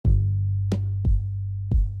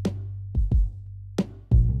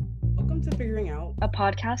Figuring Out, a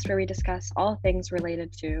podcast where we discuss all things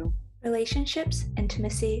related to relationships,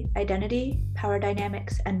 intimacy, identity, power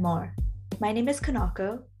dynamics, and more. My name is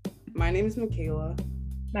Kanako. My name is Michaela.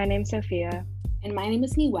 My name's Sophia. And my name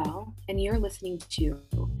is Newell, and you're listening to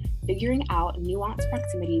Figuring Out Nuanced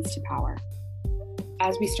Proximities to Power.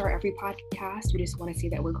 As we start every podcast, we just want to say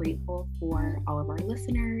that we're grateful for all of our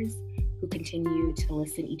listeners who continue to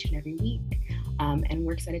listen each and every week, and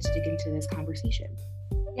we're excited to dig into this conversation.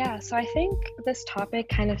 Yeah, so I think this topic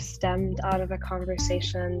kind of stemmed out of a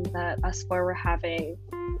conversation that us four were having,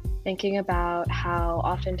 thinking about how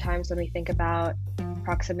oftentimes when we think about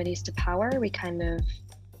proximities to power, we kind of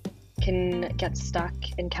can get stuck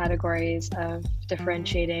in categories of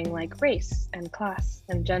differentiating like race and class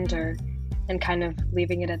and gender and kind of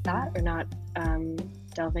leaving it at that, or not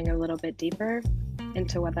delving a little bit deeper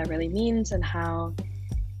into what that really means and how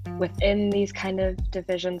within these kind of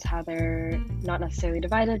divisions, how they're not necessarily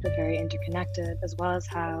divided but very interconnected, as well as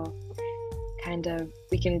how kind of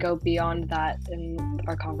we can go beyond that in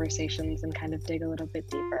our conversations and kind of dig a little bit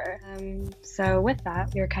deeper. So with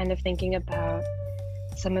that, we were kind of thinking about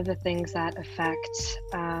some of the things that affect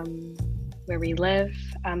where we live,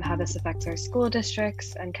 how this affects our school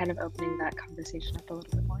districts, and kind of opening that conversation up a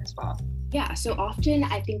little bit more as well. Yeah, so often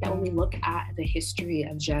I think that when we look at the history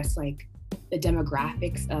of just like the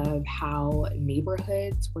demographics of how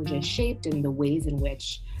neighborhoods were just shaped and the ways in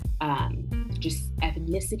which just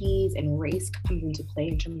ethnicities and race comes into play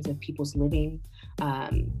in terms of people's living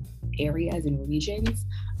areas and regions.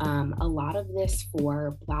 A lot of this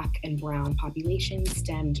for Black and Brown populations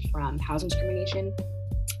stemmed from housing discrimination,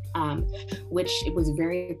 which it was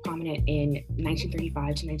very prominent in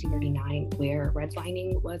 1935 to 1939, where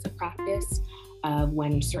redlining was a practice of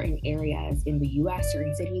when certain areas in the US,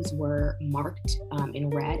 certain cities were marked in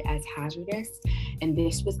red as hazardous. And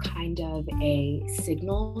this was kind of a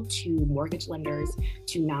signal to mortgage lenders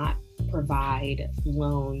to not provide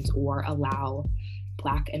loans or allow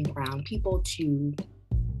Black and Brown people to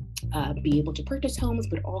be able to purchase homes,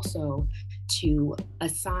 but also to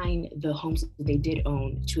assign the homes that they did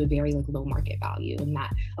own to a very low market value, and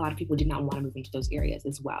that a lot of people did not want to move into those areas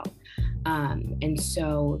as well. And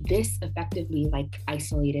so this effectively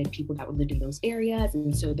isolated people that lived in those areas,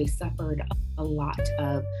 and so they suffered a lot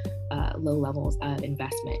of low levels of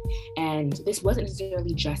investment. And this wasn't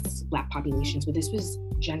necessarily just Black populations, but this was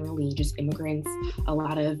generally just immigrants, a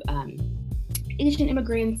lot of Asian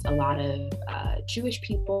immigrants, a lot of Jewish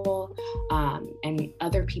people, and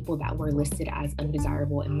other people that were listed as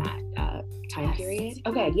undesirable in that time period.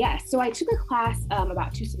 Okay, yes. So I took a class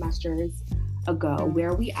about 2 semesters ago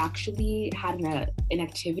where we actually had an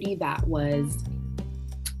activity that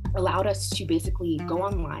allowed us to basically go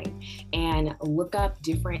online and look up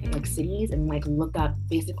different cities and look up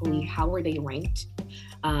basically how were they ranked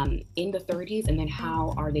in the 30s, and then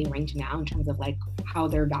how are they ranked now in terms of how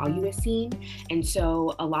their value is seen. And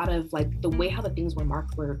so a lot of the way how the things were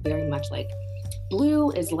marked were very much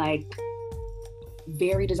blue is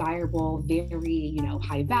very desirable, very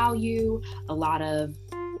high value, a lot of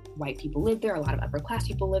white people live there, a lot of upper class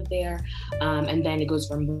people live there, and then it goes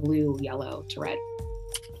from blue, yellow to red.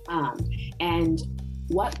 And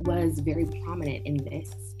what was very prominent in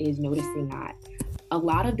this is noticing that a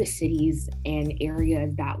lot of the cities and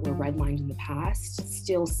areas that were redlined in the past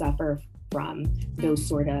still suffer from those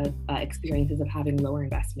sort of experiences of having lower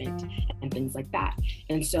investment and things like that.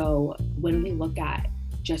 And so when we look at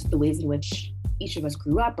just the ways in which each of us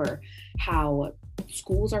grew up, or how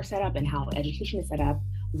schools are set up and how education is set up,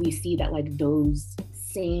 we see that those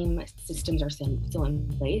same systems are still in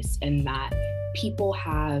place, and that people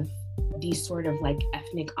have these sort of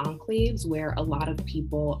ethnic enclaves where a lot of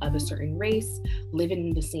people of a certain race live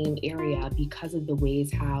in the same area because of the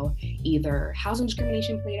ways how either housing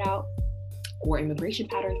discrimination played out or immigration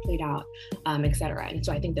patterns played out, etc. And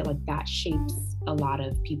so I think that that shapes a lot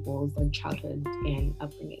of people's childhood and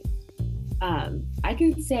upbringing. I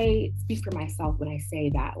can speak for myself when I say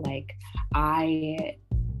that I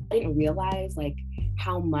didn't realize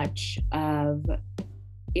how much of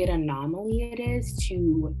an anomaly it is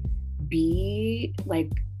to be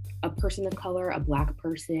a person of color, a Black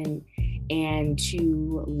person, and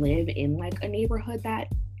to live in a neighborhood that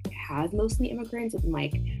has mostly immigrants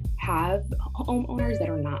and have homeowners that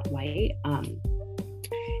are not white.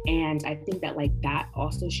 And I think that that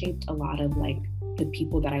also shaped a lot of the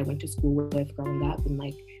people that I went to school with growing up, and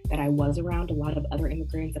that I was around a lot of other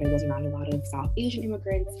immigrants, that I was around a lot of South Asian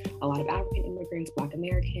immigrants, a lot of African immigrants, Black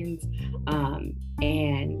Americans.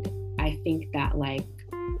 And I think that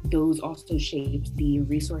those also shaped the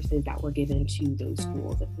resources that were given to those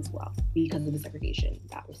schools as well because of the segregation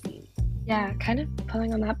that was seen. Yeah, kind of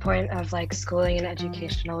pulling on that point of like schooling and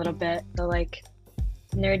education a little bit. The like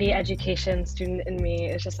nerdy education student in me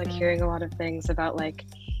is just like hearing a lot of things about like,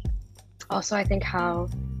 also I think how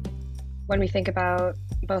when we think about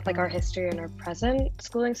both like our history and our present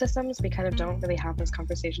schooling systems, we kind of don't really have those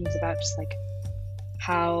conversations about just like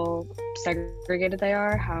how segregated they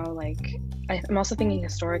are, how like, I'm also thinking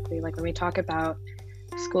historically, like when we talk about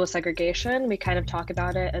school segregation, we kind of talk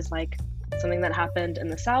about it as like something that happened in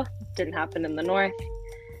the South, didn't happen in the North.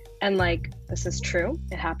 And like, this is true,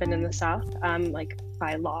 it happened in the South, like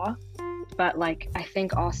by law. But like, I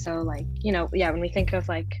think also like, you know, yeah, when we think of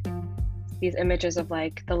like these images of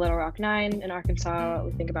like the Little Rock Nine in Arkansas,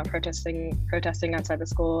 we think about protesting outside the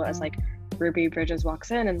school as like Ruby Bridges walks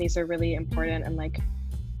in, and these are really important and like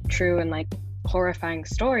true and like horrifying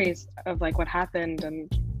stories of like what happened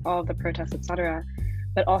and all of the protests, etc.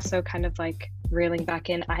 But also kind of like reeling back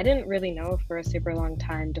in, I didn't really know for a super long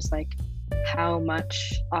time just like how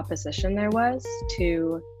much opposition there was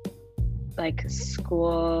to like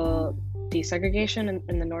school desegregation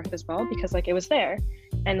in the North as well, because like it was there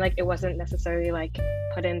and like it wasn't necessarily like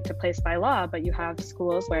put into place by law, but you have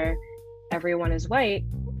schools where everyone is white,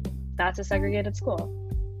 that's a segregated school.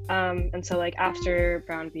 And so like after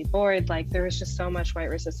Brown v. Board, like there was just so much white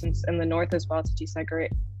resistance in the North as well to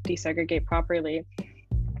desegregate properly.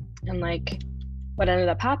 And like what ended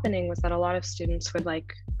up happening was that a lot of students would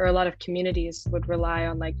like, or a lot of communities would rely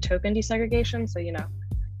on like token desegregation. So, you know,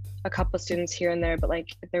 a couple of students here and there, but like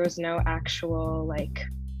there was no actual like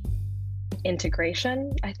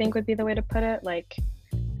integration, I think would be the way to put it. Like,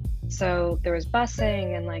 so there was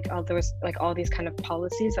busing and like there was like all these kind of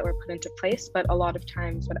policies that were put into place, but a lot of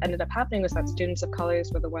times what ended up happening was that students of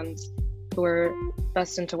colors were the ones who were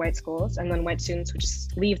bused into white schools, and then white students would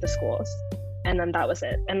just leave the schools, and then that was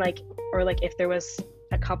it. And like, or like if there was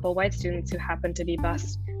a couple white students who happened to be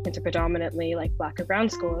bused into predominantly like Black or brown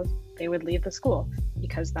schools, they would leave the school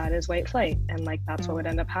because that is white flight, and like that's what would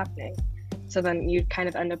end up happening. So then you'd kind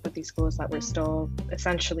of end up with these schools that were still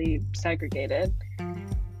essentially segregated.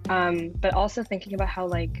 But also thinking about how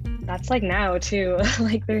like that's like now too,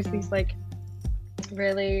 like there's these like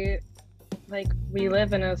really like we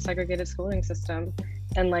live in a segregated schooling system,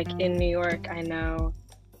 and like in New York, I know,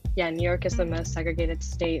 yeah, New York is the most segregated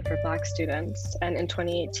state for Black students, and in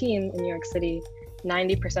 2018 in New York City,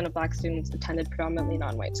 90% of Black students attended predominantly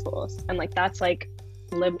non-white schools, and like that's like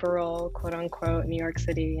liberal, quote unquote, New York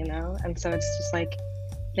City, you know. And so it's just like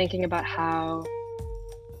thinking about how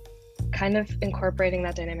kind of incorporating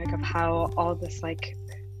that dynamic of how all this like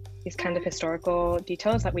these kind of historical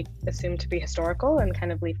details that we assume to be historical and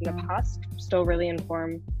kind of leave in the past still really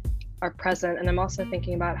inform our present. And I'm also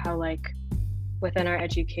thinking about how like within our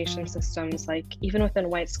education systems, like even within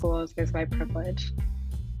white schools, there's white privilege.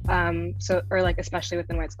 So, or like especially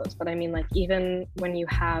within white schools, but I mean like even when you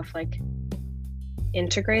have like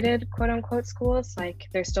integrated quote unquote schools, like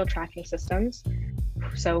there's still tracking systems.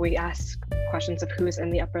 So we ask questions of who's in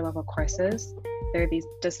the upper level courses. There are these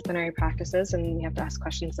disciplinary practices, and we have to ask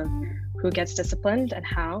questions of who gets disciplined and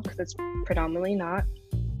how, because it's predominantly not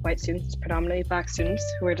white students, it's predominantly Black students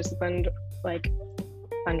who are disciplined like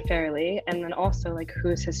unfairly. And then also like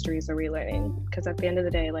whose histories are we learning? Because at the end of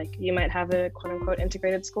the day, like you might have a quote unquote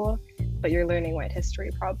integrated school, but you're learning white history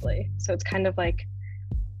probably. So it's kind of like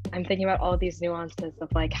I'm thinking about all these nuances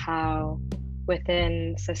of like how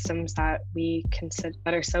within systems that we consider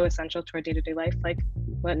that are so essential to our day-to-day life, like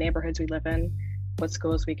what neighborhoods we live in, what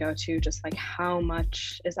schools we go to, just like how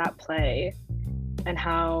much is at play, and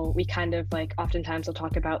how we kind of like oftentimes will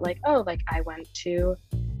talk about like, oh, like I went to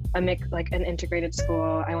an integrated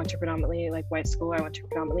school, I went to predominantly like white school, I went to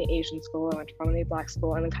predominantly Asian school, I went to predominantly Black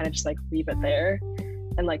school, and then kind of just like leave it there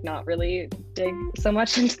and like not really dig so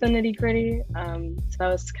much into the nitty-gritty. So that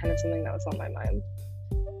was kind of something that was on my mind.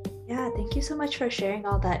 Yeah, thank you so much for sharing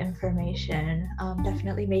all that information.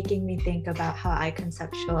 Definitely making me think about how I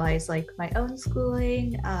conceptualize like my own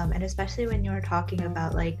schooling, and especially when you're talking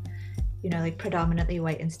about like, you know, like predominantly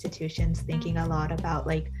white institutions, thinking a lot about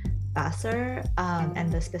like Vassar,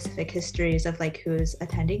 and the specific histories of like who's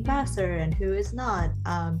attending Vassar and who is not.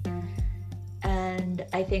 And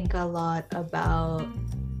I think a lot about,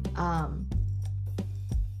 I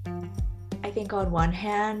think on one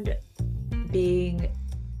hand, being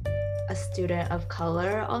a student of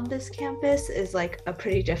color on this campus is like a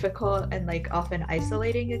pretty difficult and like often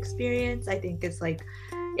isolating experience. I think it's like,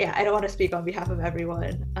 yeah, I don't want to speak on behalf of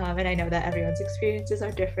everyone, and I know that everyone's experiences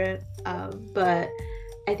are different, but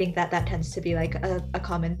I think that tends to be like a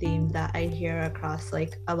common theme that I hear across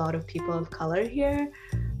like a lot of people of color here.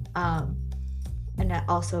 and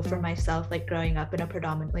also for myself, like growing up in a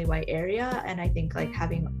predominantly white area, and I think like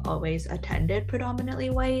having always attended predominantly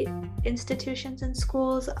white institutions and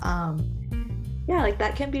schools, yeah, like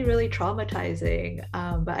that can be really traumatizing.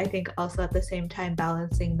 But I think also at the same time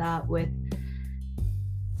balancing that with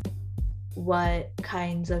what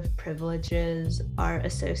kinds of privileges are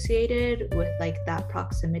associated with like that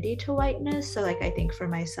proximity to whiteness. So like I think for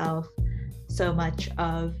myself, so much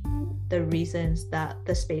of the reasons that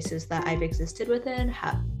the spaces that I've existed within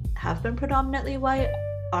have been predominantly white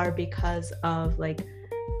are because of like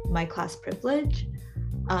my class privilege.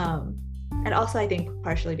 And also I think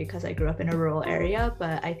partially because I grew up in a rural area,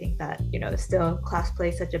 but I think that, you know, still class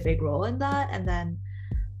plays such a big role in that. And then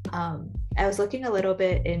I was looking a little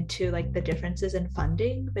bit into like the differences in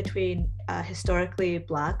funding between historically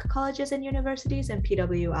Black colleges and universities and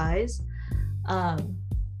PWIs.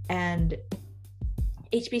 And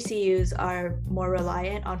HBCUs are more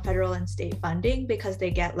reliant on federal and state funding because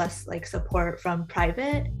they get less like support from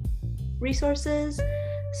private resources.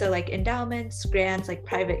 So like endowments, grants, like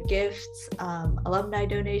private gifts, alumni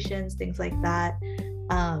donations, things like that.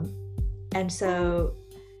 And so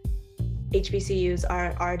HBCUs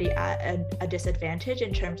are already at a disadvantage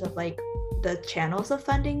in terms of like the channels of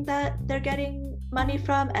funding that they're getting money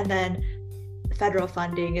from. And then federal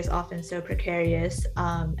funding is often so precarious,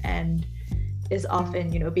 and is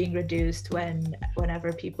often, you know, being reduced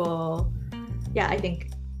whenever people, yeah, I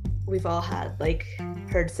think we've all had like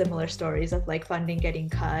heard similar stories of like funding getting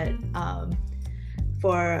cut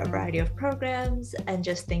for a variety of programs, and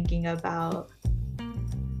just thinking about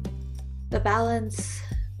the balance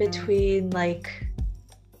between like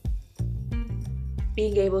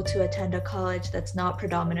being able to attend a college that's not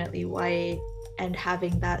predominantly white and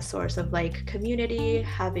having that source of like community,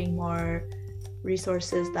 having more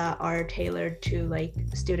resources that are tailored to like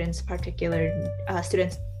students'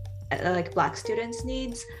 like Black students'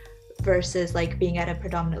 needs, versus like being at a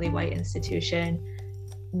predominantly white institution,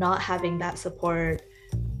 not having that support,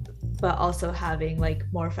 but also having like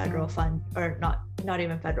more federal fund, or not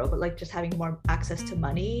even federal, but like just having more access to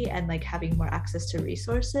money and like having more access to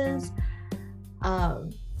resources.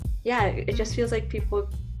 Yeah, it just feels like people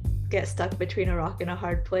get stuck between a rock and a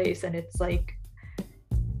hard place, and it's like,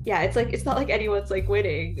 yeah, it's like, it's not like anyone's like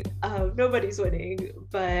winning. Nobody's winning,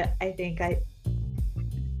 but I think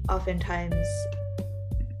oftentimes,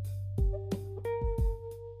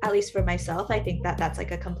 at least for myself, I think that that's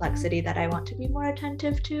like a complexity that I want to be more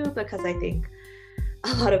attentive to, because I think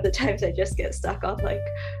a lot of the times I just get stuck on like,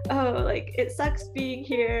 oh, like it sucks being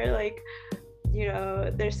here, like, you know,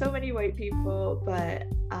 there's so many white people. But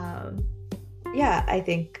yeah, I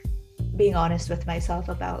think being honest with myself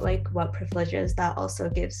about like what privileges that also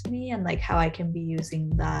gives me, and like how I can be using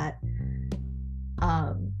that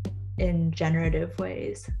in generative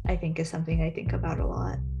ways, I think is something I think about a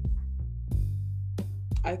lot.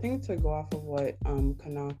 I think to go off of what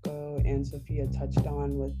Kanako and Sophia touched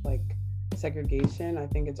on with like segregation, I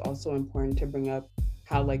think it's also important to bring up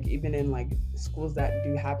how like even in like schools that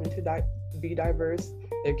do happen to be diverse,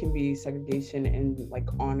 there can be segregation in like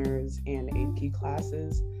honors and AP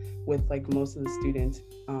classes, with like most of the students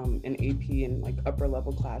in AP and like upper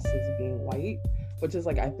level classes being white, which is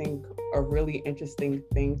like I think a really interesting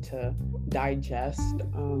thing to digest.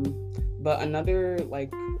 But another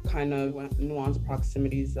like kind of nuanced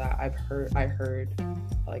proximities that I heard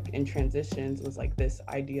like in transitions was like this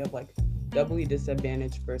idea of like doubly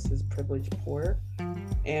disadvantaged versus privileged poor.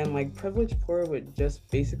 And like privileged poor would just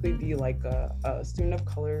basically be like a student of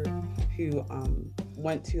color who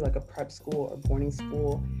went to like a prep school or boarding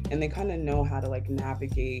school, and they kind of know how to like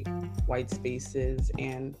navigate white spaces,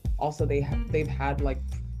 and also they've had like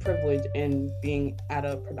privilege in being at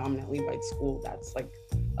a predominantly white school that's like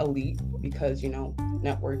elite, because, you know,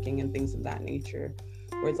 networking and things of that nature.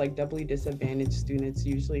 Whereas like doubly disadvantaged students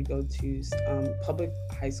usually go to public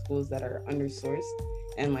high schools that are undersourced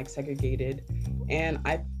and like segregated. And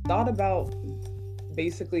I thought about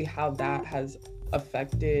basically how that has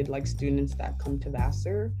affected like students that come to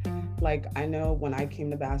Vassar. Like I know when I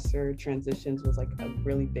came to Vassar, transitions was like a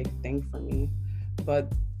really big thing for me,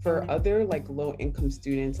 but for other like low income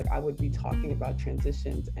students, like I would be talking about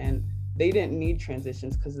transitions, and they didn't need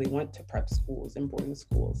transitions because they went to prep schools and boarding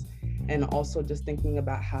schools. And also just thinking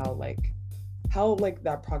about how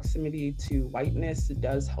that proximity to whiteness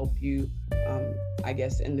does help you, I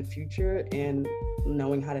guess, in the future, and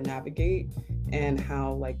knowing how to navigate, and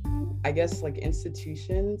how like, I guess like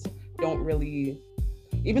institutions don't really,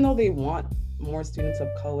 even though they want more students of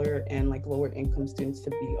color and like lower income students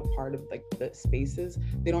to be a part of like the spaces,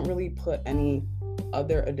 they don't really put any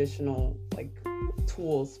other additional like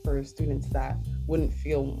tools for students that wouldn't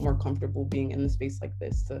feel more comfortable being in a space like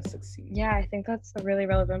this to succeed. Yeah, I think that's a really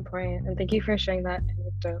relevant point, and thank you for sharing that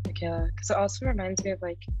anecdote, Michaela, because it also reminds me of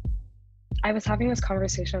like, I was having this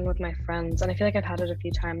conversation with my friends, and I feel like I've had it a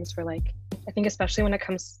few times where like, I think especially when it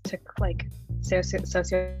comes to like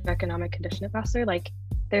socioeconomic condition at Vassar, like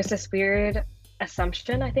there's this weird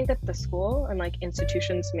assumption I think that the school and like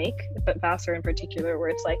institutions make, but Vassar in particular, where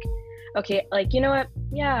it's like, okay, like, you know what,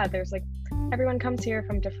 yeah, there's like, everyone comes here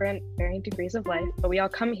from different varying degrees of life, but we all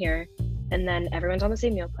come here and then everyone's on the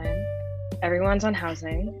same meal plan, everyone's on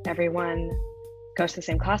housing, everyone goes to the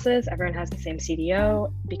same classes, everyone has the same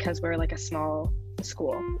CDO because we're like a small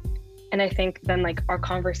school. And I think then like our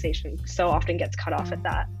conversation so often gets cut off at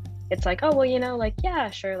that. It's like, oh, well, you know, like, yeah,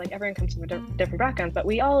 sure, like everyone comes from different backgrounds, but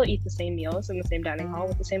we all eat the same meals in the same dining hall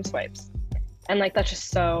with the same swipes. And like, that's just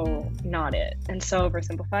so not it and so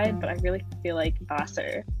oversimplified. But I really feel like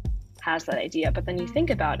Vassar has that idea. But then you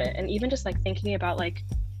think about it, and even just like thinking about like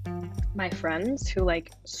my friends who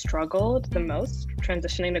like struggled the most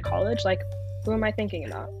transitioning to college, like who am I thinking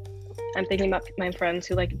about? I'm thinking about my friends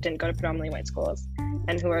who like didn't go to predominantly white schools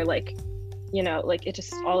and who are like, you know, like it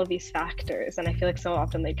just all of these factors. And I feel like so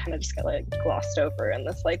often they kind of just get like glossed over in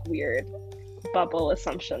this like weird bubble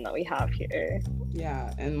assumption that we have here.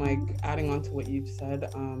 Yeah, and like adding on to what you've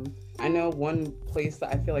said, I know one place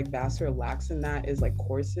that I feel like Vassar lacks in that is like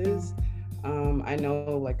courses. I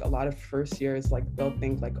know like a lot of first years, like they'll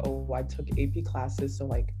think like, oh, I took AP classes, so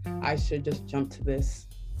like I should just jump to this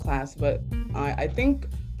class. But I think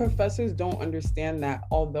professors don't understand that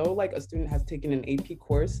although like a student has taken an AP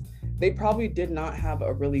course, they probably did not have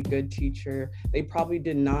a really good teacher. They probably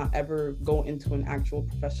did not ever go into an actual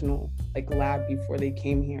professional like lab before they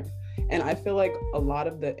came here. And I feel like a lot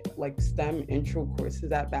of the like STEM intro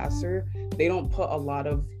courses at Vassar, they don't put a lot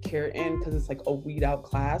of care in because it's like a weed out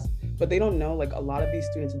class, but they don't know like a lot of these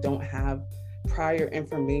students don't have prior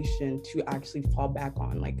information to actually fall back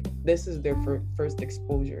on. Like this is their first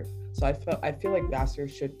exposure. So I feel like Vassar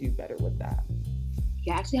should do better with that.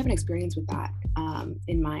 Yeah, I actually have an experience with that.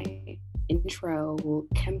 In my intro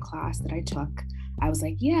chem class that I took, I was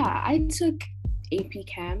like, yeah, I took AP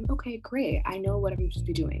Chem. Okay, great. I know what I'm supposed to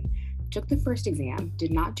be doing. Took the first exam,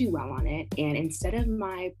 did not do well on it. And instead of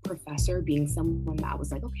my professor being someone that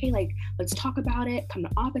was like, okay, like, let's talk about it, come to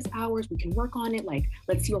office hours, we can work on it, like,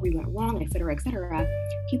 let's see what we went wrong, et cetera,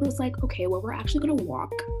 he was like, okay, well, we're actually gonna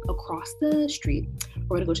walk across the street,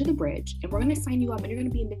 we're gonna go to the bridge, and we're gonna sign you up, and you're gonna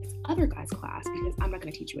be in this other guy's class because I'm not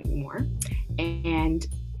gonna teach you anymore. And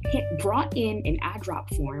brought in an add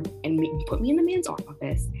drop form and put me in the man's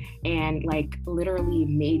office and like literally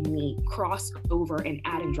made me cross over and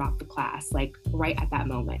add and drop the class like right at that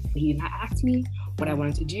moment. He did not ask me what I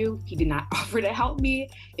wanted to do. He did not offer to help me.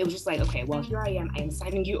 It was just like, okay, well, here I am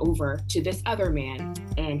signing you over to this other man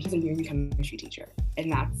and he's gonna be your chemistry teacher.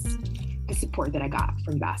 And that's the support that I got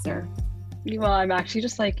from Vassar. Well, I'm actually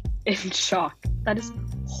just like in shock. That is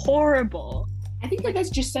horrible. I think that that's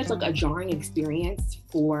just such like a jarring experience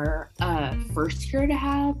for a first year to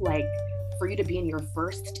have, like for you to be in your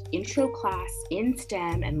first intro class in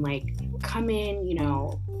STEM and like come in, you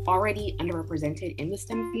know, already underrepresented in the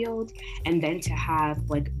STEM field, and then to have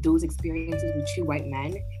like those experiences with two white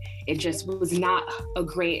men. It just was not a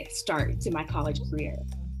great start to my college career.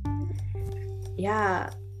 Yeah,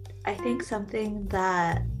 I think something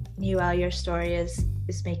that Nual, your story is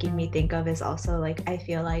making me think of is also like, I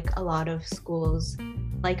feel like a lot of schools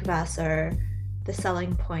like Vassar, the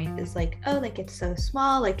selling point is like, oh, like it's so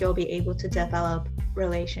small, like you'll be able to develop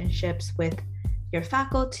relationships with your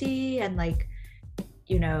faculty and like,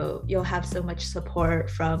 you know, you'll have so much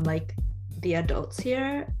support from like the adults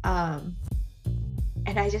here. And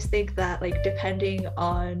I just think that like depending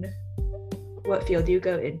on what field you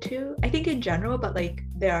go into, I think in general, but like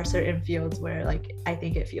there are certain fields where like I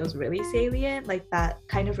think it feels really salient, like that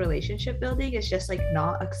kind of relationship building is just like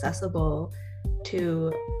not accessible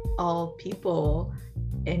to all people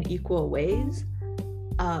in equal ways.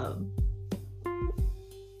 Like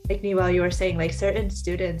Nual, you were saying like certain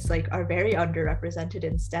students like are very underrepresented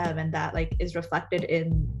in STEM, and that like is reflected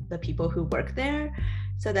in the people who work there.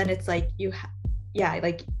 So then it's like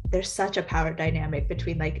like there's such a power dynamic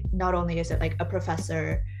between like, not only is it like a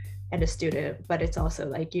professor and a student, but it's also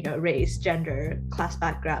like, you know, race, gender, class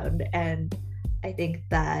background. And I think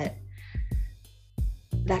that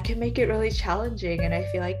can make it really challenging. And I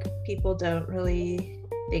feel like people don't really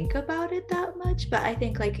think about it that much. But I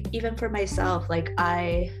think like even for myself, like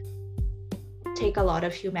I take a lot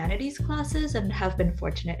of humanities classes and have been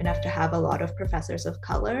fortunate enough to have a lot of professors of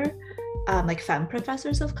color, like femme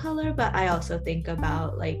professors of color. But I also think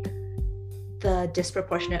about like the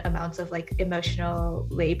disproportionate amounts of like emotional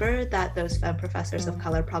labor that those femme professors of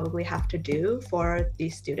color probably have to do for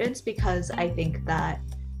these students, because I think that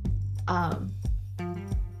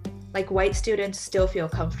like white students still feel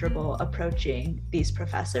comfortable approaching these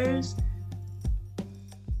professors,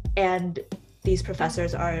 and these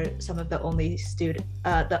professors are some of the only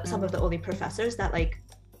professors that like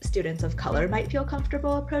students of color might feel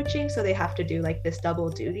comfortable approaching, so they have to do like this double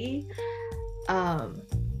duty.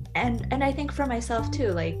 And I think for myself too,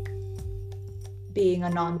 like being a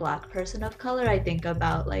non-Black person of color, I think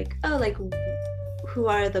about like, oh, like who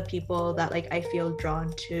are the people that like I feel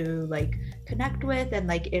drawn to like connect with, and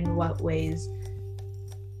like in what ways.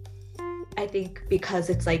 I think because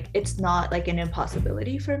it's like it's not like an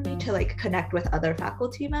impossibility for me to like connect with other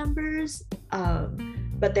faculty members,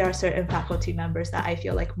 but there are certain faculty members that I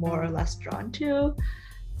feel like more or less drawn to,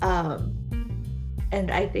 and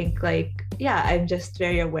I think like, yeah, I'm just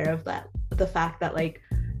very aware of that, the fact that like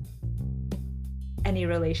any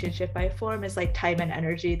relationship I form is like time and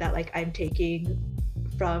energy that like I'm taking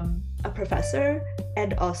from a professor,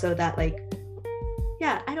 and also that like,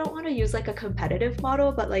 yeah, I don't want to use like a competitive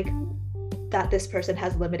model, but like that this person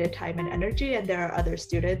has limited time and energy, and there are other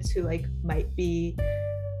students who like might be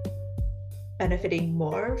benefiting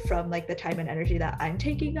more from like the time and energy that I'm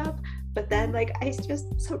taking up. But then like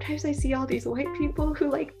sometimes I see all these white people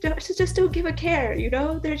who like just don't give a care, you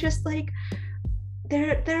know? They're just like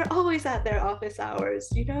they're always at their office hours,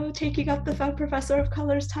 you know, taking up the femme professor of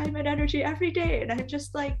color's time and energy every day, and I'm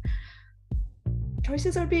just like,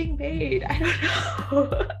 choices are being made. I don't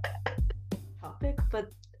know. Topic,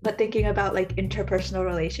 but thinking about like interpersonal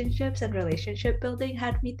relationships and relationship building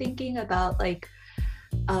had me thinking about like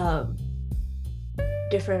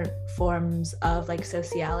different forms of like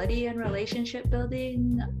sociality and relationship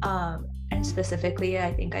building, and specifically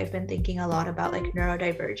I think I've been thinking a lot about like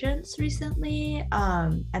neurodivergence recently,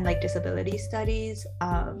 and like disability studies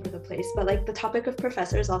for the place. But like the topic of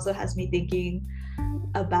professors also has me thinking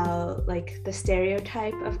about like the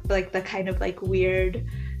stereotype of like the kind of like weird,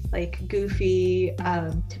 like goofy,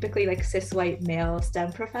 typically like cis white male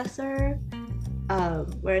STEM professor,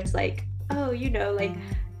 where it's like, oh, you know, like,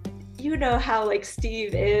 you know how like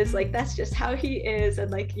Steve is, like that's just how he is, and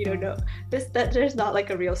like, you know, no, that there's not like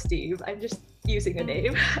a real Steve, I'm just using a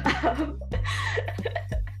name.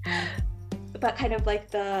 But kind of like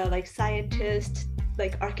the like scientist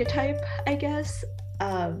like archetype, I guess.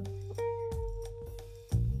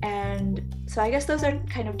 And so I guess those are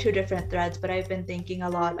kind of two different threads, but I've been thinking a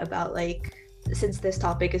lot about like, since this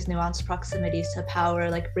topic is nuanced proximities to power,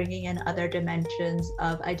 like bringing in other dimensions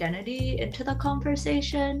of identity into the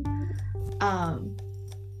conversation.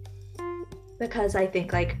 Because I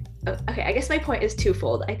think like, okay, I guess my point is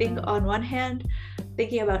twofold. I think on one hand,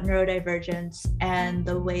 thinking about neurodivergence and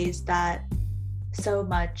the ways that so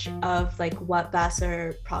much of like what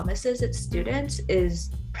Vassar promises its students is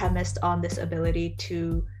premised on this ability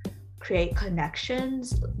to create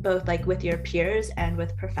connections both like with your peers and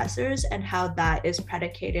with professors, and how that is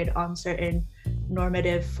predicated on certain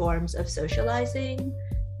normative forms of socializing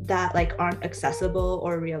that like aren't accessible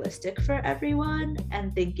or realistic for everyone,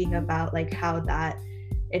 and thinking about like how that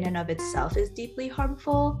in and of itself is deeply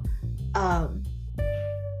harmful,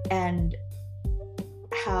 and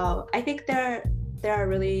how I think there are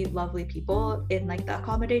really lovely people in like the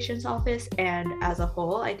accommodations office, and as a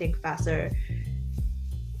whole I think Vassar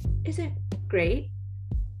isn't great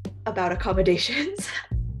about accommodations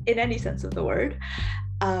in any sense of the word.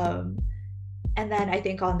 And then I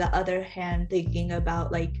think on the other hand, thinking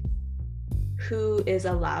about like who is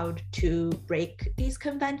allowed to break these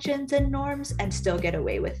conventions and norms and still get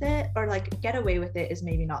away with it, or like get away with it is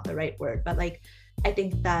maybe not the right word, but like I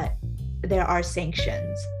think that there are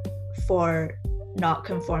sanctions for not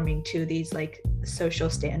conforming to these like social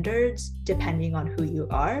standards depending on who you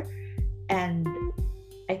are, and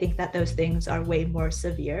I think that those things are way more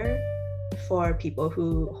severe for people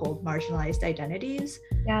who hold marginalized identities.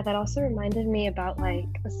 Yeah, that also reminded me about like,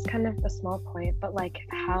 this is kind of a small point, but like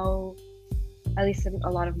how, at least in a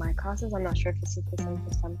lot of my classes, I'm not sure if this is the same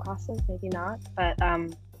for some classes, maybe not, but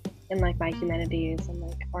in like my humanities and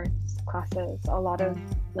like arts classes, a lot of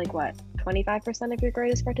like what, 25% of your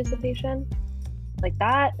grade is participation? Like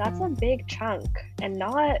that's a big chunk, and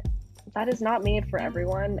that is not made for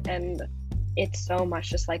everyone. And it's so much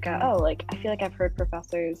just like like I feel like I've heard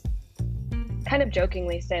professors kind of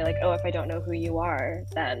jokingly say like, oh, if I don't know who you are,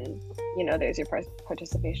 then, you know, there's your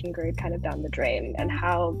participation grade kind of down the drain, and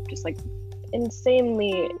how just like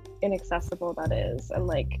insanely inaccessible that is. And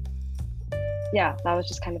like, yeah, that was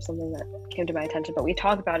just kind of something that came to my attention. But we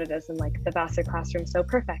talk about it as in like the Vassar classroom so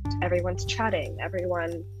perfect, everyone's chatting,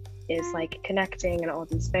 everyone is like connecting and all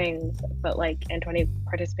these things, but like, and 20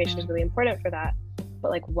 participation is really important for that,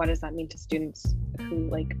 but like what does that mean to students who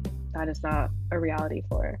like that is not a reality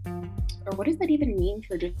for? Or what does that even mean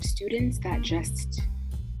for just students that just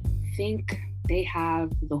think they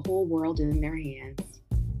have the whole world in their hands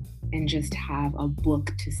and just have a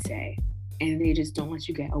book to say, and they just don't let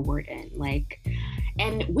you get a word in, like,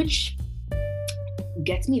 and which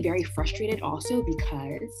gets me very frustrated also,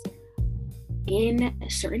 because in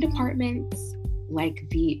certain departments, like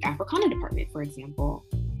the Africana department, for example,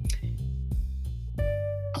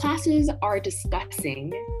 classes are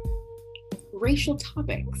discussing racial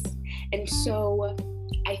topics. And so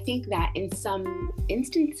I think that in some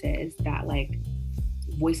instances that like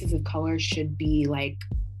voices of color should be like,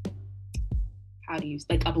 how do you,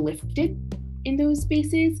 like uplifted in those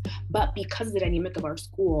spaces. But because of the dynamic of our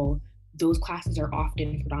school, those classes are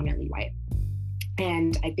often predominantly white.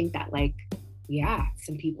 And I think that like, yeah,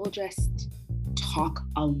 some people just talk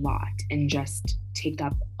a lot and just take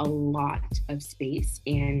up a lot of space.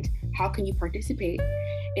 And how can you participate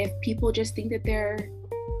if people just think that they're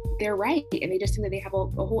right and they just think that they have a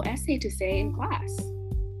whole essay to say in class?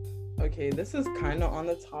 Okay, this is kind of on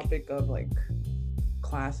the topic of like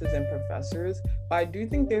classes and professors, but I do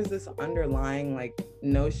think there's this underlying like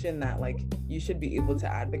notion that like you should be able to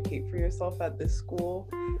advocate for yourself at this school,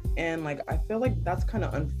 and like I feel like that's kind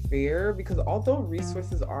of unfair, because although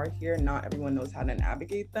resources are here, not everyone knows how to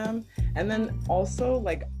navigate them. And then also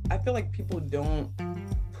like I feel like people don't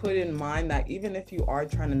put in mind that even if you are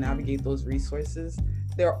trying to navigate those resources,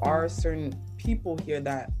 there are certain people here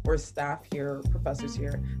that, or staff here, professors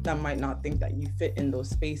here, that might not think that you fit in those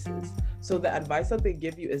spaces. So the advice that they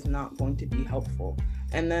give you is not going to be helpful.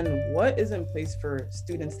 And then what is in place for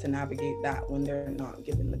students to navigate that when they're not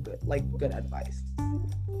given the good advice?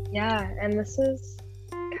 Yeah, and this is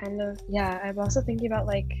kind of, yeah, I'm also thinking about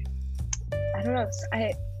like, I don't know,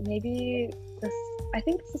 I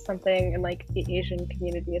think this is something in like the Asian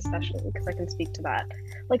community, especially because I can speak to that.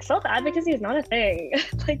 Like self-advocacy is not a thing.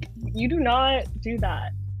 Like you do not do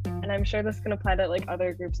that. And I'm sure this can apply to like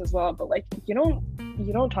other groups as well, but like you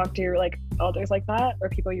don't talk to your like elders like that, or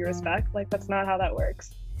people you respect. Like that's not how that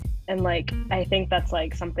works. And like I think that's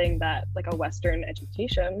like something that like a Western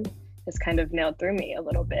education has kind of nailed through me a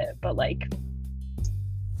little bit. But like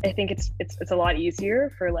I think it's a lot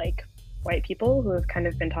easier for like white people who have kind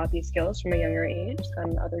of been taught these skills from a younger age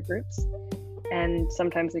than other groups, and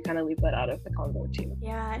sometimes we kind of leave that out of the convo too.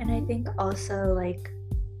 Yeah, and I think also like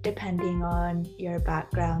depending on your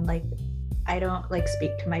background, like I don't like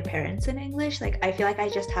speak to my parents in English. Like I feel like I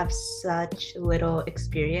just have such little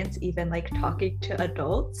experience even like talking to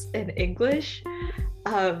adults in English,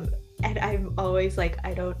 and I'm always like,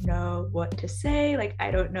 I don't know what to say, like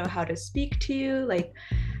I don't know how to speak to you, like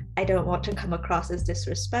I don't want to come across as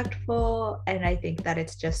disrespectful. And I think that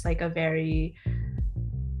it's just like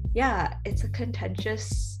it's a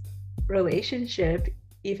contentious relationship,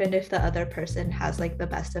 even if the other person has like the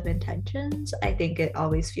best of intentions. I think it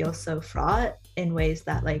always feels so fraught in ways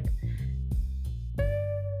that like,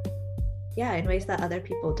 yeah, in ways that other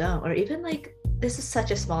people don't. Or even like, this is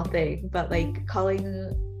such a small thing, but like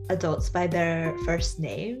calling adults by their first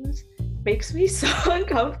names makes me so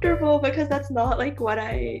uncomfortable, because that's not like what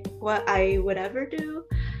I would ever do.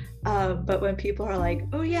 But when people are like,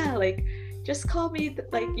 oh yeah, like just call me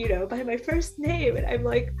like, you know, by my first name, and I'm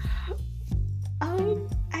like,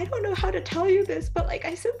 I don't know how to tell you this, but like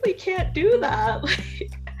I simply can't do that.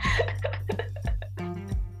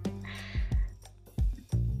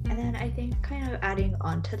 And then I think kind of adding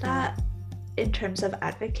on to that, in terms of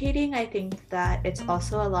advocating, I think that it's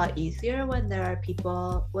also a lot easier when there are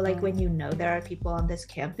people, well, like when you know there are people on this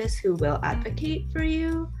campus who will advocate for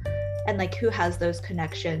you, and like who has those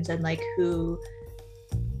connections, and like who,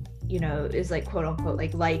 you know, is like quote unquote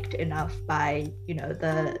like liked enough by, you know,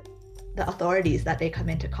 the authorities that they come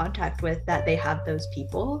into contact with, that they have those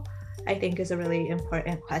people, I think is a really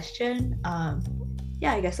important question.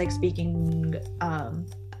 Yeah, I guess like speaking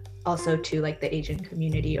also to like the Asian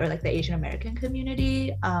community, or like the Asian American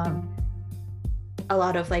community, a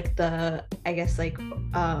lot of like the, I guess like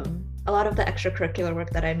a lot of the extracurricular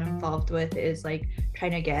work that I'm involved with is like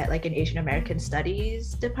trying to get like an Asian American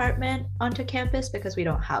studies department onto campus, because we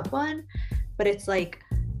don't have one. But it's like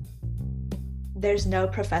there's no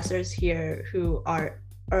professors here who are,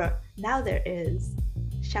 or now there is,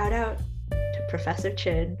 shout out to Professor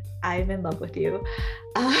Chin, I'm in love with you.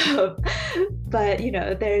 But you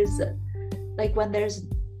know, there's like when there's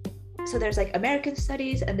like American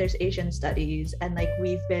studies and there's Asian studies, and like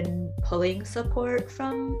we've been pulling support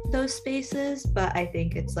from those spaces. But I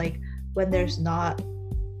think it's like when there's not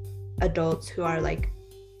adults who are like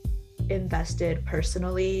invested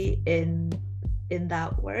personally in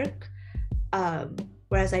that work.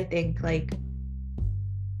 Whereas I think like,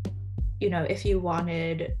 you know, if you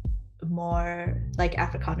wanted more like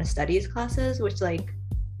Africana studies classes, which like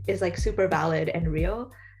is like super valid and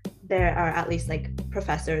real, there are at least like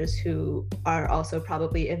professors who are also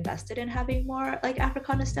probably invested in having more like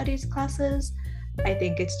Africana studies classes. I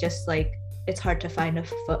think it's just like it's hard to find a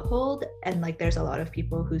foothold, and like there's a lot of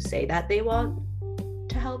people who say that they want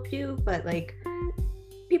to help you, but like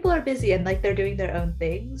people are busy and like they're doing their own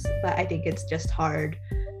things. But I think it's just hard,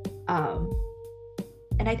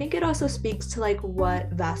 and I think it also speaks to like what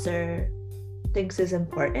Vassar thinks is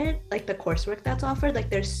important, like the coursework that's offered. Like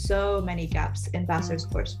there's so many gaps in Vassar's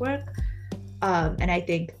coursework, and I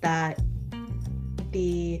think that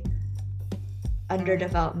the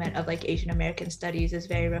underdevelopment of like Asian American studies is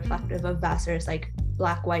very reflective of Vassar's like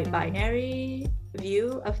black-white binary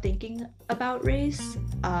view of thinking about race,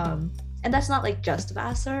 and that's not like just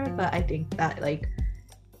Vassar, but I think that like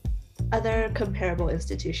other comparable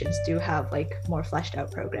institutions do have like more fleshed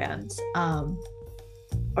out programs,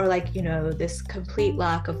 or like, you know, this complete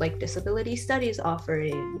lack of like disability studies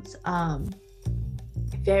offerings,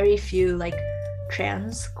 very few like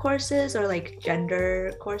trans courses or like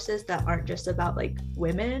gender courses that aren't just about like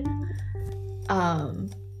women,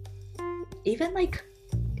 even like,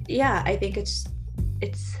 yeah, I think it's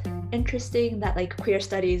interesting that like queer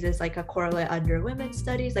studies is like a correlate under women's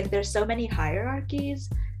studies. Like there's so many hierarchies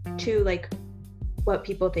to like what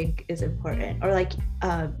people think is important, or like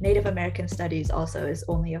Native American studies also is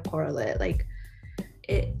only a correlate. Like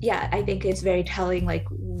it, yeah, I think it's very telling like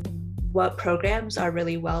what programs are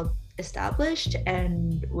really well established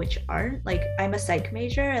and which aren't. Like I'm a psych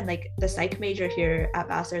major, and like the psych major here at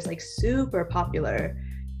Vassar is like super popular,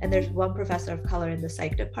 and there's one professor of color in the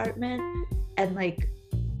psych department, and like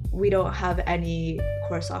we don't have any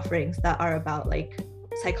course offerings that are about like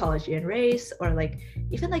psychology and race, or like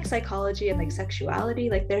even like psychology and like sexuality.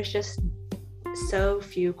 Like there's just so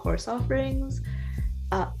few course offerings,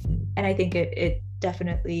 and I think it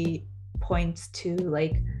definitely points to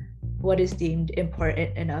like what is deemed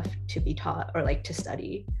important enough to be taught or like to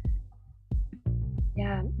study.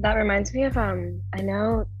 Yeah, that reminds me of I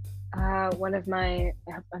know one of my,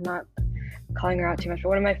 I'm not calling her out too much, but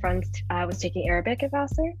one of my friends was taking Arabic at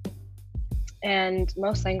Vassar, and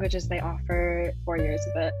most languages they offer 4 years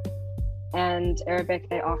of it, and Arabic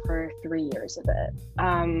they offer 3 years of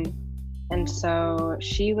it. And so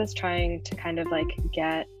she was trying to kind of like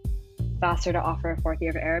get Vassar to offer a 4th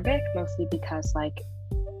year of Arabic, mostly because like,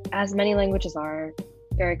 as many languages are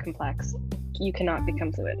very complex, you cannot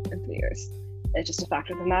become fluent in 3 years. It's just a fact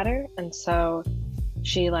of the matter. And so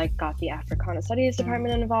she like got the Africana Studies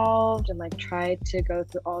department involved and like tried to go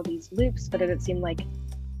through all these loops, but it seemed like,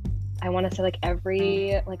 I want to say like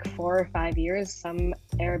every like 4 or 5 years, some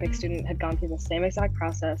Arabic student had gone through the same exact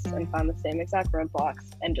process and found the same exact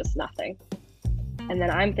roadblocks and just nothing. And then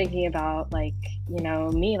I'm thinking about like, you know,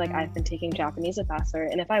 me, like I've been taking Japanese at Vassar,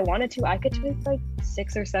 and if I wanted to, I could take like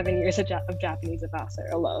 6 or 7 years of Japanese at Vassar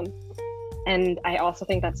alone. And I also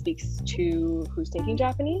think that speaks to who's taking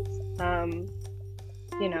Japanese.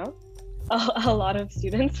 You know, a lot of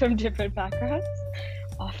students from different backgrounds,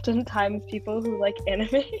 oftentimes people who like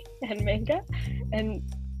anime and manga and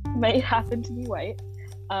might happen to be white,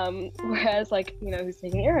 whereas like, you know, who's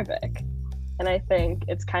taking Arabic. And I think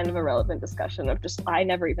it's kind of a relevant discussion of just, I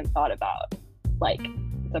never even thought about like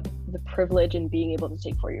the privilege in being able to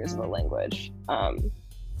take 4 years of a language.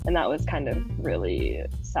 And that was kind of really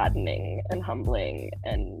saddening and humbling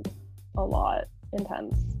and a lot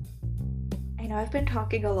intense. I know I've been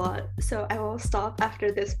talking a lot, so I will stop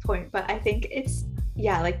after this point, but I think it's,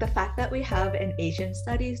 yeah, like the fact that we have an Asian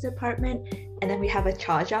studies department and then we have a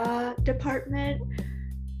Chaja department,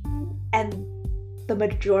 and the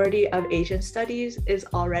majority of Asian studies is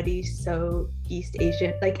already so East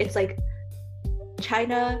Asian. Like it's like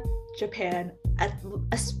China, Japan,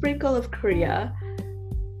 a sprinkle of Korea,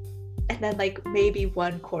 and then like maybe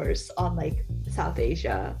one course on like South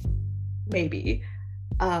Asia, maybe.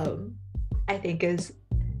 I think is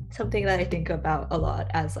something that I think about a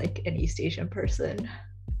lot as like an East Asian person.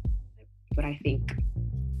 But I think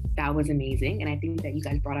that was amazing, and I think that you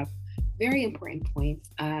guys brought up very important points,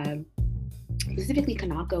 specifically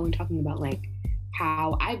Kanako, and talking about like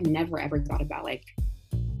how I've never ever thought about like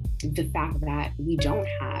the fact that we don't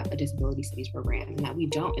have a disability studies program, and that we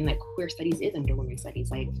don't, and like queer studies is under women's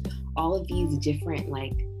studies. Like all of these different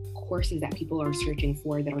like courses that people are searching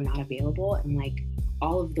for that are not available, and like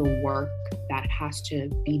all of the work that has to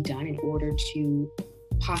be done in order to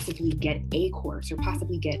possibly get a course or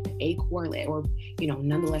possibly get a correlate or, you know,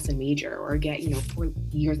 nonetheless a major or get, you know, 4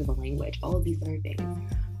 years of a language, all of these other things.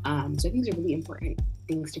 So I think these are really important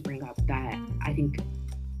things to bring up that I think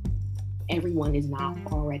everyone is not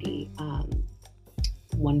already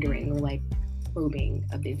wondering or like probing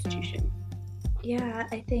of the institution. Yeah,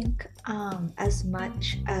 I think as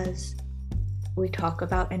much as we talk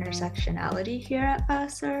about intersectionality here at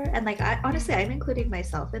Vassar, and like honestly I'm including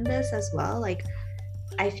myself in this as well, like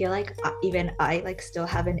I feel like even I like still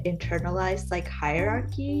have an internalized like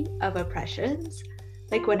hierarchy of oppressions.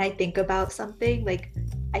 Like when I think about something, like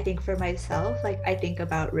I think for myself, like I think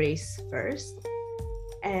about race first,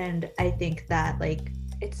 and I think that like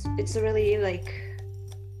it's really like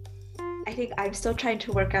I think I'm still trying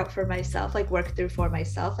to work out for myself, like work through for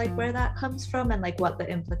myself, like where that comes from and like what the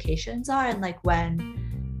implications are and like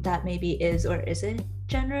when that maybe is or isn't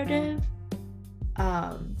generative.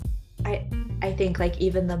 I think like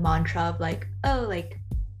even the mantra of like, oh, like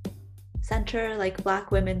center like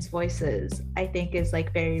Black women's voices, I think is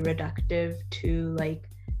like very reductive to like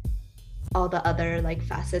all the other like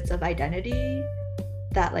facets of identity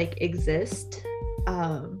that like exist.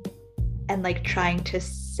 And like trying to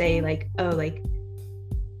say like, oh, like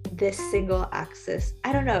this single axis,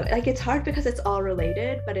 I don't know, like it's hard because it's all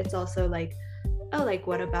related, but it's also like, oh, like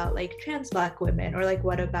what about like trans Black women, or like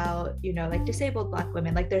what about, you know, like disabled Black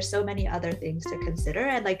women, like there's so many other things to consider,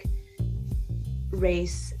 and like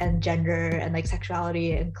race and gender and like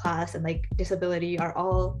sexuality and class and like disability are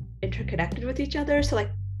all interconnected with each other, so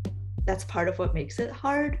like that's part of what makes it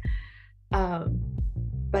hard.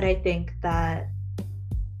 But I think that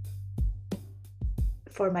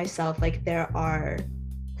for myself, like there are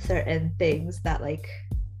certain things that like,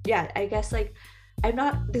 yeah, I guess like I'm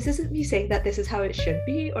not, this isn't me saying that this is how it should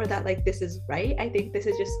be or that like this is right. I think this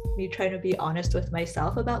is just me trying to be honest with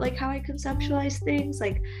myself about like how I conceptualize things.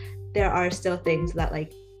 Like there are still things that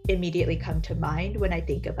like immediately come to mind when I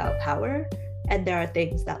think about power, and there are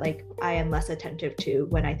things that like I am less attentive to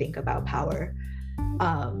when I think about power.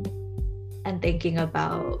 And thinking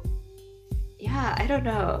about, yeah, I don't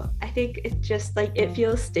know, I think it's just like it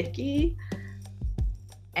feels sticky,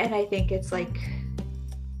 and I think it's like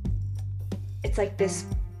this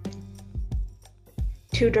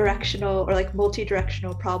two-directional or like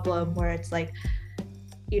multi-directional problem where it's like,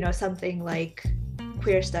 you know, something like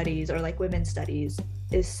queer studies or like women's studies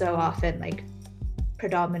is so often like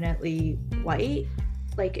predominantly white,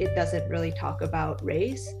 like it doesn't really talk about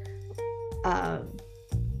race.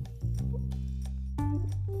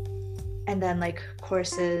 And then like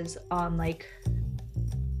courses on like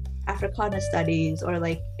Africana studies or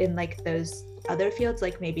like in like those other fields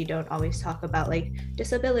like maybe don't always talk about like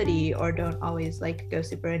disability or don't always like go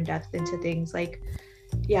super in depth into things like,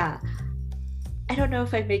 yeah, I don't know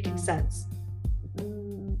if I'm making sense,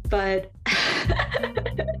 but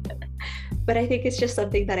but I think it's just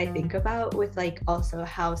something that I think about with like also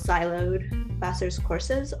how siloed Vassar's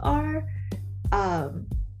courses are.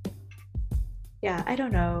 Yeah, I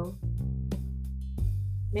don't know,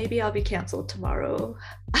 maybe I'll be canceled tomorrow.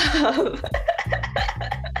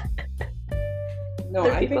 No,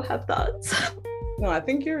 Other I people think have thoughts. no, I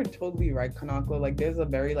think you're totally right, Kanako. Like there's a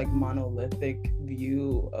very like monolithic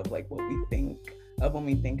view of like what we think of when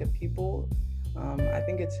we think of people. I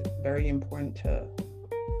think it's very important to,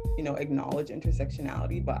 you know, acknowledge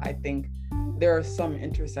intersectionality, but I think there are some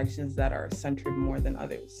intersections that are centered more than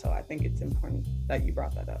others. So I think it's important that you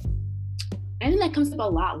brought that up. I think that comes up a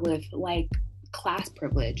lot with like class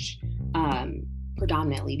privilege,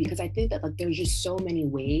 predominantly, because I think that like there's just so many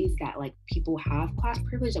ways that like people have class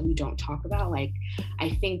privilege that we don't talk about. Like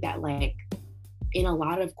I think that like in a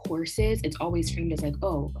lot of courses it's always framed as like,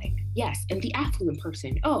 oh, like yes, and the affluent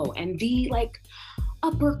person, oh, and the like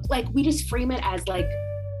upper, like we just frame it as like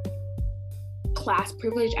class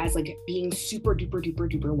privilege as like being super duper duper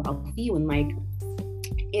duper wealthy, when like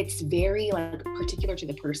it's very like particular to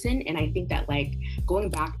the person. And I think that like going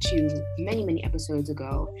back to many episodes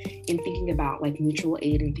ago in thinking about like mutual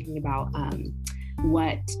aid and thinking about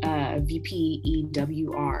what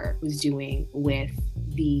VPEWR was doing with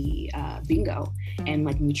the bingo and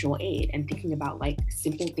like mutual aid, and thinking about like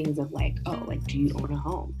simple things of like, oh, like do you own a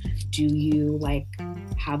home, do you like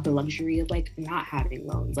have the luxury of like not having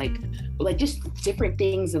loans, like just different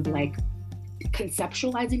things of like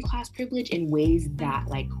conceptualizing class privilege in ways that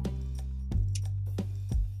like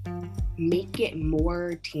make it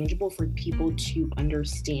more tangible for people to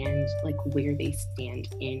understand like where they stand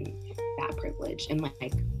in that privilege, and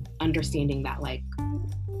like understanding that like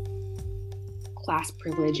class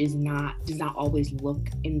privilege does not always look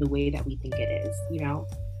in the way that we think it is, you know.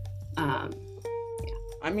 Yeah.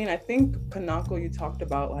 I mean, I think Kanako, you talked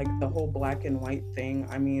about like the whole black and white thing.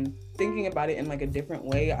 I mean, thinking about it in like a different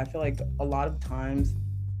way, I feel like a lot of times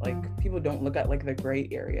like people don't look at like the gray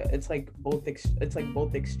area. It's like it's like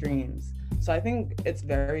both extremes. So I think it's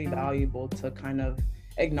very valuable to kind of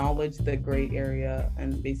acknowledge the gray area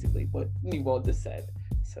and basically what you all just said.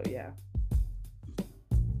 So yeah.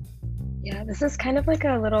 Yeah, this is kind of like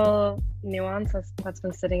a little nuance that's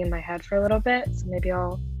been sitting in my head for a little bit. So maybe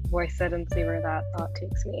I'll voice it and see where that thought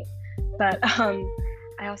takes me. But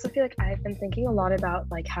I also feel like I've been thinking a lot about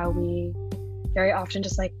like how we very often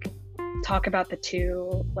just like talk about the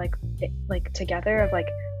two like together of like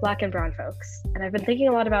black and brown folks. And I've been thinking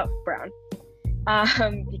a lot about brown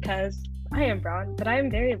because I am brown, but I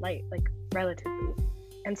am very light, like relatively.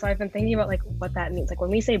 And so I've been thinking about like what that means. Like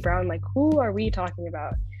when we say brown, like who are we talking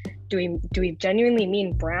about? Do we genuinely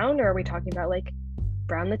mean brown, or are we talking about like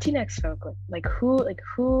brown Latinx folk? Like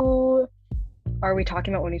who are we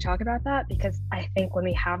talking about when we talk about that? Because I think when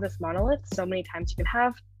we have this monolith, so many times you can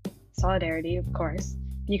have solidarity, of course.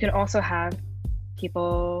 You can also have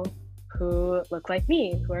people who look like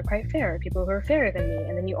me, who are quite fair, people who are fairer than me,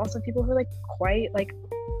 and then you also have people who are like quite like,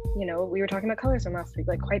 you know, we were talking about colorism last week,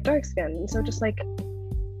 like quite dark skinned. And so just like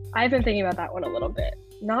I've been thinking about that one a little bit.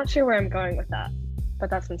 Not sure where I'm going with that, but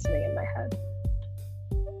that's been sitting in my head.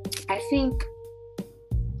 I think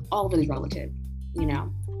all of it is relative, you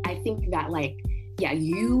know. I think that like, yeah,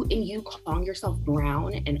 you calling yourself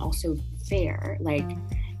brown and also fair, like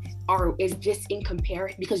is just in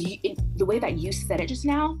comparison, because the way that you said it just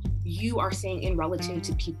now, you are saying in relative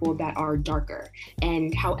to people that are darker,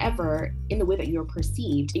 and however, in the way that you're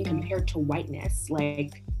perceived in compared to whiteness,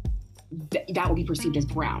 like that will be perceived as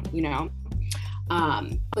brown, you know.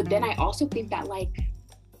 But then I also think that like,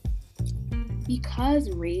 because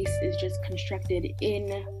race is just constructed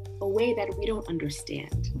in a way that we don't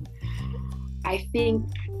understand, I think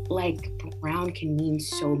like brown can mean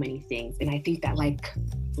so many things. And I think that like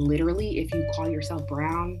literally if you call yourself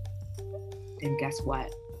brown, then guess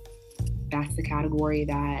what? That's the category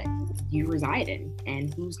that you reside in,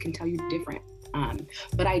 and who's can tell you different.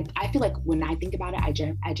 But I feel like when I think about it,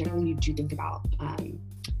 I generally do think about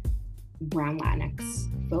brown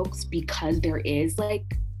Latinx folks, because there is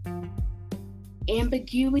like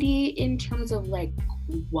ambiguity in terms of like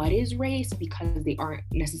what is race, because they aren't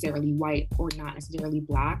necessarily white or not necessarily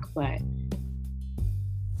black, but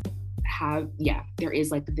there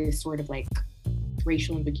is like this sort of like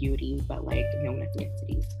racial ambiguity, but like known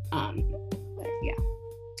ethnicities. But yeah.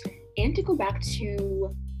 And to go back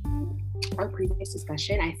to our previous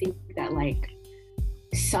discussion, I think that like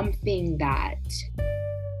something that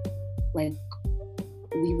like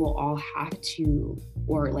we will all have to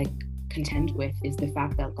or like contend with is the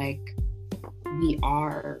fact that like we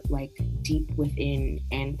are like deep within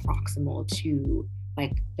and proximal to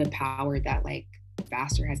like the power that like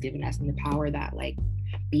Vassar has given us, and the power that like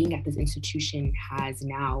being at this institution has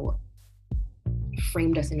now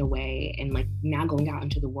framed us in a way, and like now going out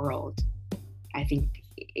into the world, I think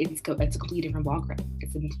it's a completely different ballgame.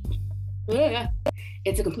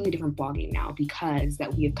 It's a completely different ballgame now, because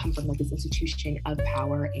that we have come from like this institution of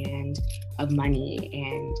power and of money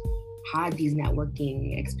and had these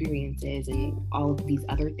networking experiences and all of these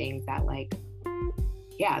other things that like,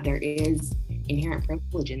 yeah, there is inherent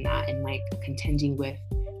privilege in that, and like contending with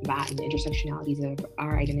that and the intersectionalities of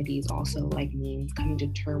our identities also like means coming to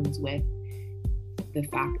terms with the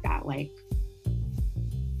fact that like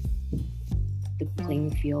the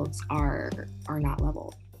playing fields are not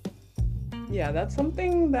leveled. Yeah, that's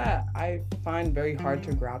something that I find very hard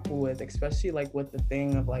to grapple with, especially like with the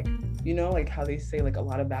thing of like, you know, like how they say like a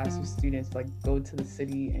lot of Vassar students like go to the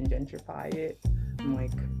city and gentrify it. I'm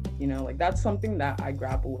like, you know, like that's something that I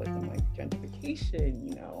grapple with. I'm like, gentrification,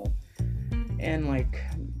 you know, and like,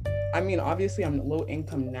 I mean, obviously I'm low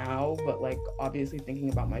income now, but like obviously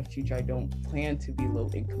thinking about my future, I don't plan to be low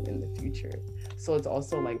income in the future. So it's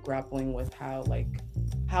also like grappling with how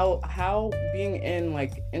being in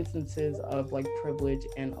like instances of like privilege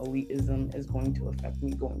and elitism is going to affect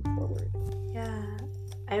me going forward. Yeah,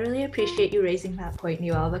 I really appreciate you raising that point,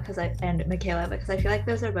 Nuel, and Michaela, because I feel like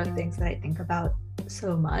those are both things that I think about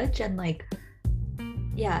so much. And like,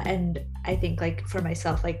 yeah, and I think like for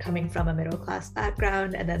myself, like coming from a middle class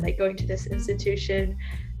background and then like going to this institution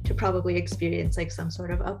to probably experience like some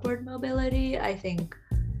sort of upward mobility, I think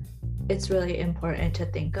it's really important to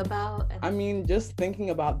think about. I mean, just thinking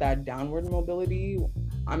about that downward mobility,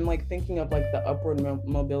 I'm like thinking of like the upward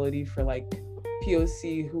mobility for like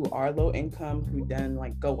POC who are low income, who then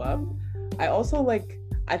like go up. I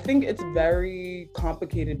I think it's very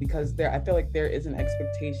complicated because I feel like there is an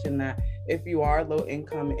expectation that if you are low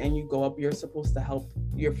income and you go up, you're supposed to help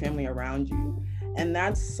your family around you. And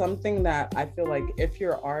that's something that I feel like if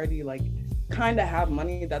you're already like kind of have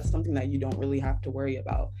money, that's something that you don't really have to worry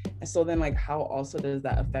about. And so then like how also does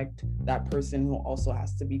that affect that person who also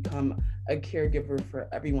has to become a caregiver for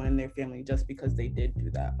everyone in their family just because they did do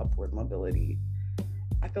that upward mobility?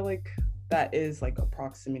 I feel like that is like a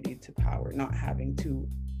proximity to power, not having to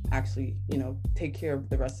actually, take care of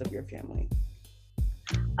the rest of your family.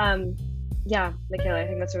 Yeah, Michaela, I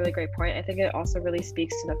think that's a really great point. I think it also really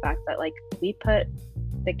speaks to the fact that like we put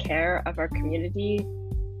the care of our community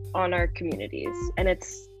on our communities, and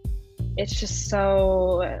it's just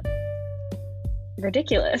so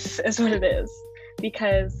ridiculous is what it is,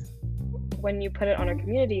 because when you put it on our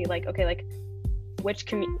community, like, okay, like which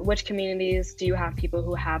communities do you have people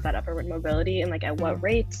who have that upward mobility, and like at what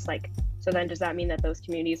rates? Like, so then does that mean that those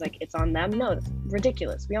communities, like it's on them? No, that's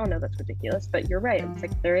ridiculous. We all know that's ridiculous, but you're right. It's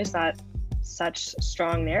like there is that such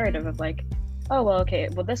strong narrative of like, oh well, okay,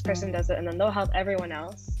 well this person does it and then they'll help everyone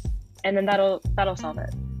else and then that'll solve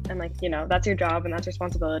it, and like, that's your job and that's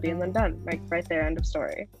responsibility, and then done, like right there, end of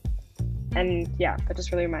story. And yeah, that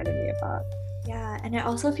just really reminded me of that. Yeah, and it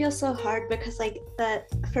also feels so hard because like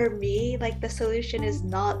for me, like the solution is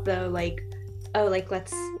not though like, oh, like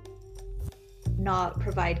let's not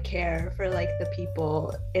provide care for like the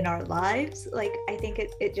people in our lives. Like I think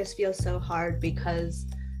it just feels so hard because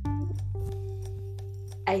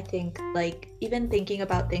I think like even thinking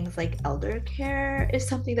about things like elder care is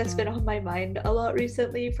something that's been on my mind a lot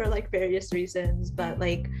recently for like various reasons, but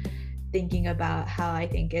like thinking about how I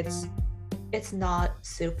think it's not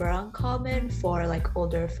super uncommon for like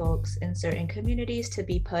older folks in certain communities to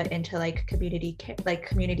be put into like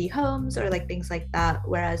community homes or like things like that,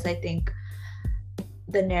 whereas I think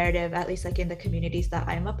the narrative, at least like in the communities that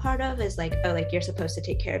I'm a part of, is like, oh, like you're supposed to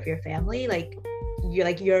take care of your family, like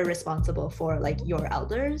you're responsible for like your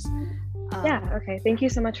elders. Yeah, okay, thank you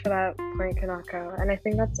so much for that point, Kanako. And I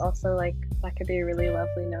think that's also like that could be a really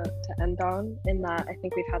lovely note to end on, in that I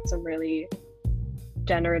think we've had some really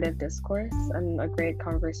generative discourse and a great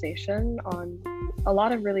conversation on a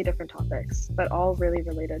lot of really different topics, but all really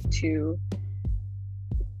related to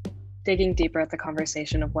digging deeper at the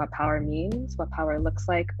conversation of what power means, what power looks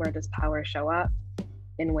like, where does power show up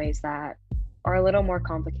in ways that are a little more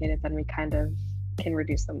complicated than we kind of can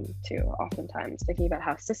reduce them to oftentimes. Thinking about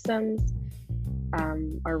how systems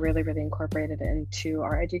are really, really incorporated into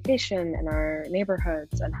our education and our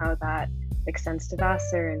neighborhoods, and how that extends to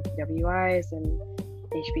Vassar and PWIs and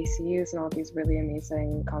HBCUs and all these really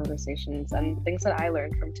amazing conversations and things that I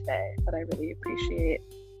learned from today that I really appreciate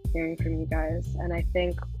hearing from you guys. And I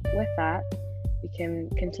think with that, we can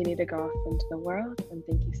continue to go off into the world. And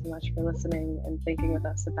thank you so much for listening and thinking with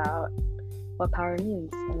us about what power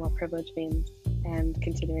means and what privilege means, and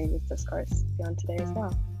continuing this discourse beyond today as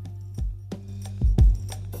well.